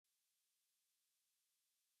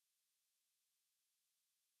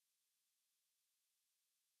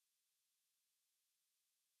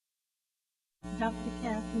Dr.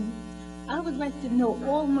 Kaplitt. I would like to know,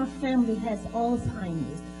 all my family has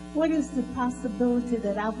Alzheimer's. What is the possibility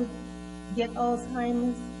that I would get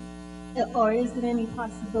Alzheimer's? Or is there any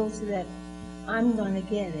possibility that I'm going to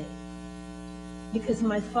get it? Because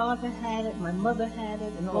my father had it, my mother had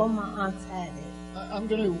it, and all my aunts had it. I'm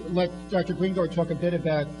going to let Dr. Greengard talk a bit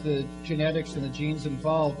about the genetics and the genes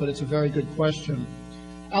involved, but it's a very good question.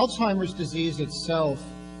 Alzheimer's disease itself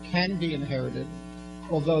can be inherited,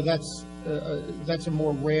 although that's a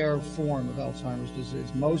more rare form of Alzheimer's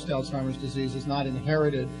disease. Most Alzheimer's disease is not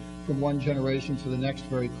inherited from one generation to the next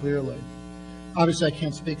very clearly. Obviously, I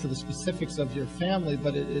can't speak to the specifics of your family,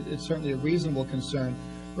 but it's certainly a reasonable concern.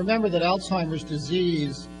 Remember that Alzheimer's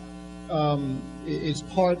disease is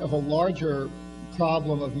part of a larger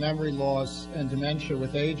problem of memory loss and dementia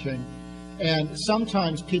with aging. And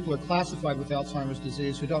sometimes people are classified with Alzheimer's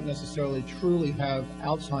disease who don't necessarily truly have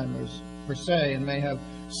Alzheimer's per se and may have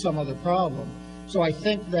some other problem. So I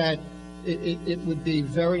think that it would be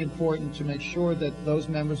very important to make sure that those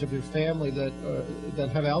members of your family that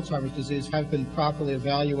have Alzheimer's disease have been properly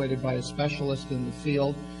evaluated by a specialist in the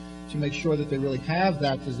field to make sure that they really have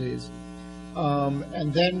that disease.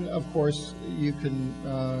 And then, of course, you can,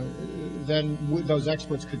 those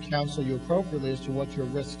experts could counsel you appropriately as to what your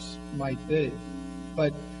risks might be.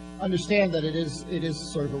 But understand that it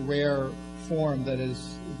is sort of a rare form that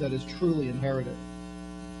is truly inherited.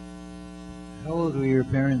 How old were your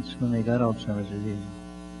parents when they got Alzheimer's disease?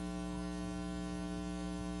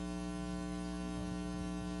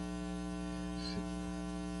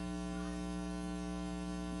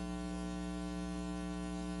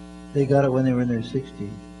 They got it when they were in their 60s.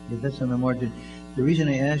 Yeah, that's on the margin. The reason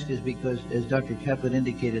I asked is because, as Dr. Kaplitt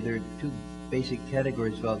indicated, there are two basic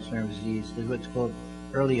categories of Alzheimer's disease. There's what's called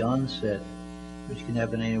early onset, which can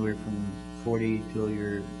happen anywhere from 40 till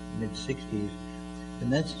your mid-60s.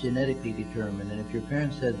 And that's genetically determined. And if your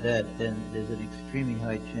parents had that, then there's an extremely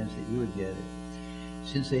high chance that you would get it.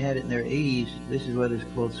 Since they had it in their 80s, this is what is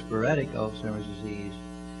called sporadic Alzheimer's disease.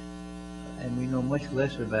 And we know much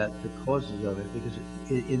less about the causes of it, because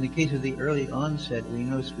in the case of the early onset, we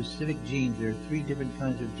know specific genes. There are 3 different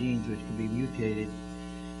kinds of genes which can be mutated,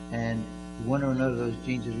 and one or another of those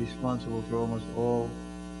genes is responsible for almost all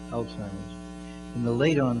Alzheimer's. In the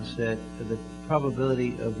late onset, the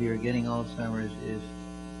probability of your getting Alzheimer's is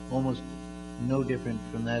almost no different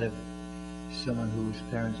from that of someone whose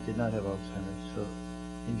parents did not have Alzheimer's. So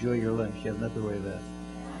enjoy your life. You have nothing to worry about.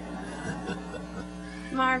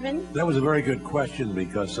 Marvin? That was a very good question,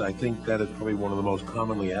 because I think that is probably one of the most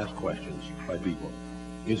commonly asked questions by people.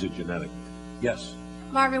 Is it genetic? Yes.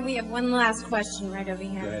 Marvin, we have one last question right over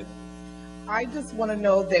here. Go ahead. I just want to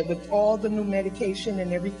know that with all the new medication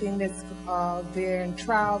and everything that's there in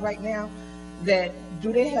trial right now, that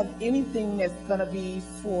do they have anything that's going to be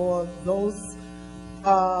for those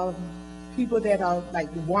people that are like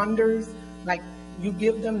wanders, like you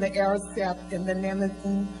give them the Aricept and the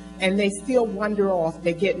Nemethine, and they still wander off,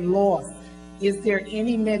 they get lost. Is there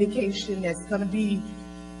any medication that's going to be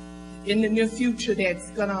in the near future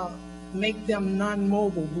that's going to make them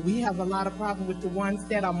non-mobile? We have a lot of problem with the ones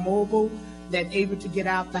that are mobile, that able to get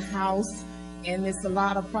out the house, and it's a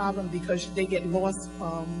lot of problem because they get lost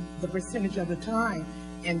the percentage of the time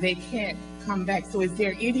and they can't come back. So is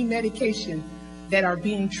there any medication that are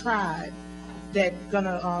being tried that's going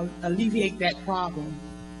to alleviate that problem?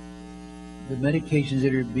 The medications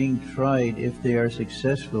that are being tried, if they are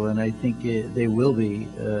successful, and I think they will be,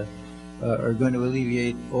 are going to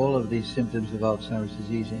alleviate all of these symptoms of Alzheimer's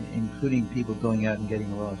disease, including people going out and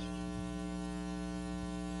getting lost.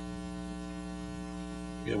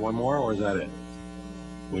 You have one more, or is that it?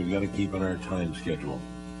 We've got to keep on our time schedule.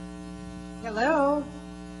 Hello,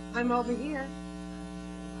 I'm over here.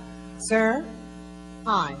 Sir?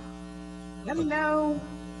 Hi. Hello.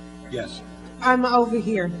 Yes. I'm over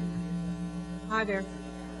here. Hi there.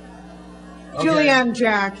 Okay. Julianne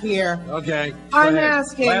Jack here. Okay. I'm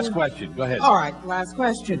asking. Last question. Go ahead. All right, last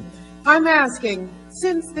question. I'm asking,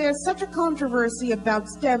 since there's such a controversy about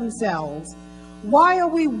stem cells, why are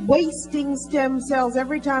we wasting stem cells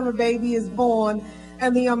every time a baby is born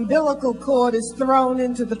and the umbilical cord is thrown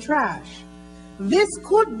into the trash? This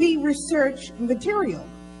could be research material,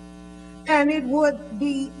 and it would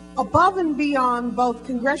be above and beyond both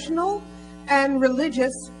congressional and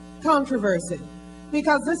religious controversy,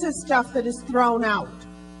 because this is stuff that is thrown out.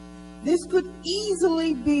 This could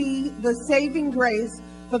easily be the saving grace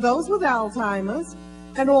for those with Alzheimer's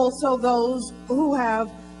and also those who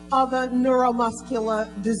have other neuromuscular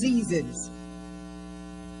diseases.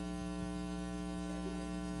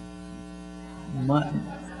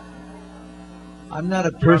 I'm not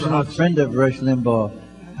a personal friend of Rush Limbaugh,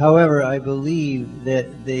 However, I believe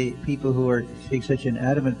that the people who are take such an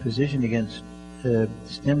adamant position against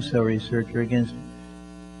stem cell research or against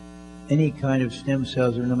any kind of stem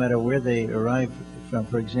cells, or no matter where they arrive from.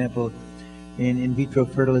 For example, in vitro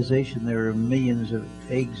fertilization, there are millions of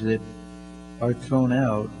eggs that are thrown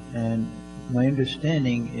out, and my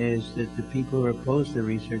understanding is that the people who are opposed to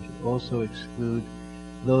research also exclude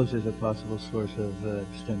those as a possible source of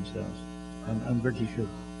stem cells. I'm pretty sure.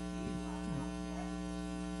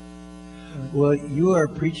 Well, you are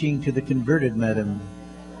preaching to the converted, madam.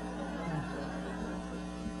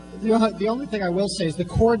 The only thing I will say is the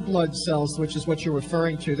cord blood cells, which is what you're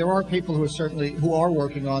referring to. There are people who are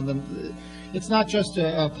working on them. It's not just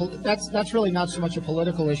that's really not so much a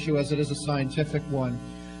political issue as it is a scientific one.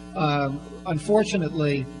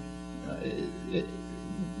 Unfortunately,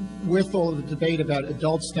 with all of the debate about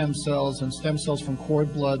adult stem cells and stem cells from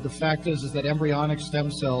cord blood, the fact is that embryonic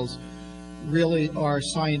stem cells really are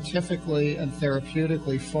scientifically and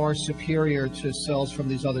therapeutically far superior to cells from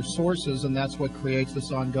these other sources, and that's what creates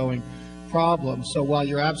this ongoing problem. So while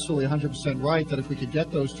you're absolutely 100% right that if we could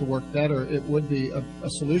get those to work better, it would be a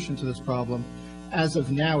solution to this problem, as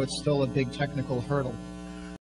of now, it's still a big technical hurdle.